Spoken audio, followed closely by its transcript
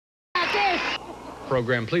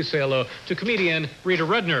program. Please say hello to comedian Rita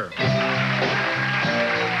Rudner.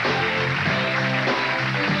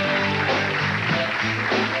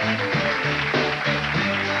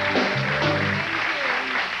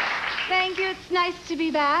 Thank you. It's nice to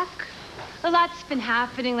be back. A lot's been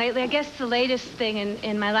happening lately. I guess the latest thing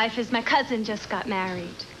in my life is my cousin just got married.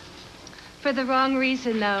 For the wrong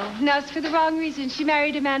reason, though. No, it's for the wrong reason. She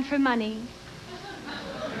married a man for money.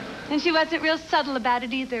 And she wasn't real subtle about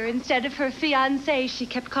it either. Instead of her fiancé, she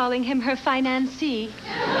kept calling him her financee.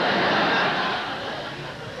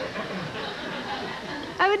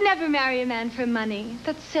 I would never marry a man for money.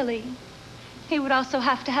 That's silly. He would also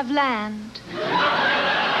have to have land.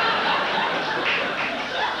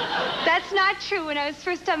 That's not true. When I was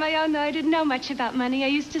first on my own, though, I didn't know much about money. I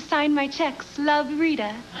used to sign my checks, Love,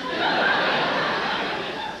 Rita.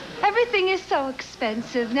 Everything is so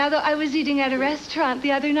expensive. Now, though, I was eating at a restaurant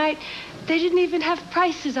the other night. They didn't even have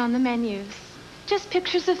prices on the menus. Just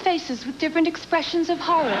pictures of faces with different expressions of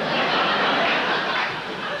horror.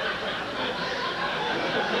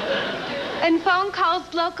 And phone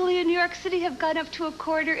calls locally in New York City have gone up to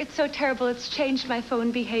 $0.25. It's so terrible. It's changed my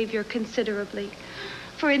phone behavior considerably.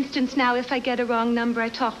 For instance, now, if I get a wrong number, I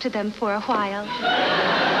talk to them for a while.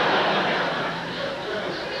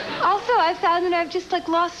 Also, I found that I've just,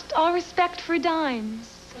 lost all respect for dimes.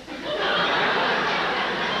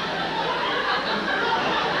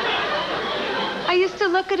 I used to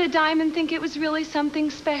look at a dime and think it was really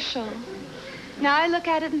something special. Now I look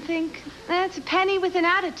at it and think, it's a penny with an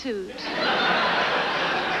attitude.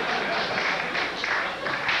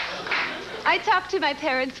 I talk to my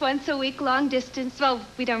parents once a week, long distance. Well,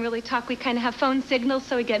 we don't really talk. We kind of have phone signals,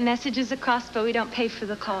 so we get messages across, but we don't pay for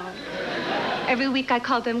the call. Every week I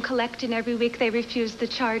call them collect, and every week they refuse the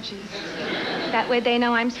charges. That way they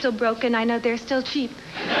know I'm still broke, and I know they're still cheap.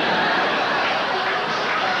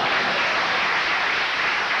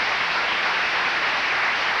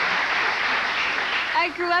 I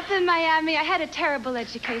grew up in Miami. I had a terrible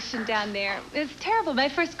education down there. It was terrible. My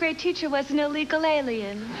first grade teacher was an illegal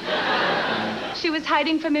alien. She was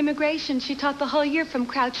hiding from immigration. She taught the whole year from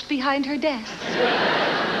crouched behind her desk.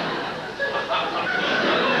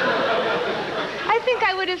 I think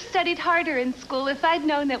I would have studied harder in school if I'd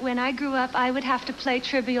known that when I grew up, I would have to play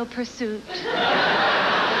Trivial Pursuit.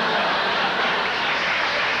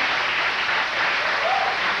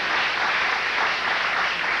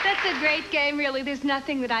 It's a great game, really. There's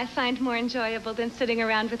nothing that I find more enjoyable than sitting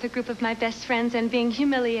around with a group of my best friends and being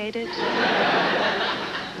humiliated.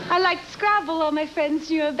 I liked Scrabble. All my friends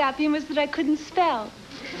knew about me was that I couldn't spell.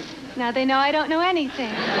 Now they know I don't know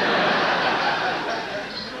anything.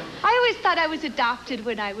 I always thought I was adopted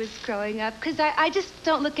when I was growing up, because I just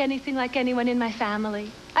don't look anything like anyone in my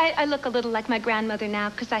family. I look a little like my grandmother now,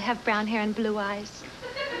 because I have brown hair and blue eyes.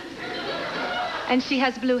 And she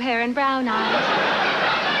has blue hair and brown eyes.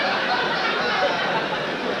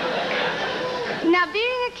 Now,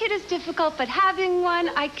 being a kid is difficult, but having one,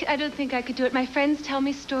 I don't think I could do it. My friends tell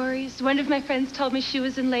me stories. One of my friends told me she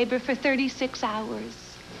was in labor for 36 hours.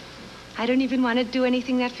 I don't even want to do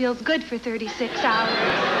anything that feels good for 36 hours.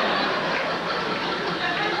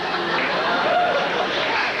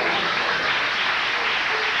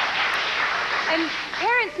 And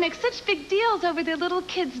parents make such big deals over their little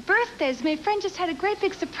kids' birthdays. My friend just had a great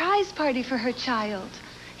big surprise party for her child.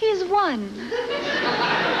 He's 1.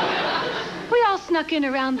 We all snuck in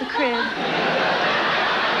around the crib.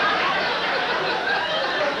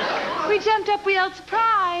 We jumped up, we yelled,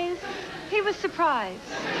 surprise. He was surprised.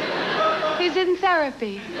 He's in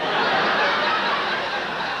therapy.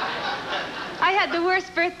 I had the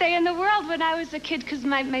worst birthday in the world when I was a kid because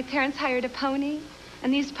my parents hired a pony,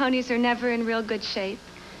 and these ponies are never in real good shape.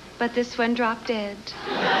 But this one dropped dead.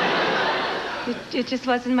 It just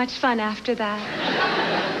wasn't much fun after that.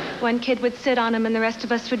 One kid would sit on him, and the rest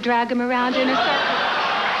of us would drag him around in a circle.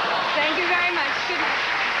 Thank you very much. Good night.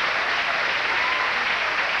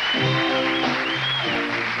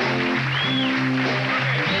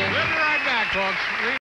 We'll be right back, folks.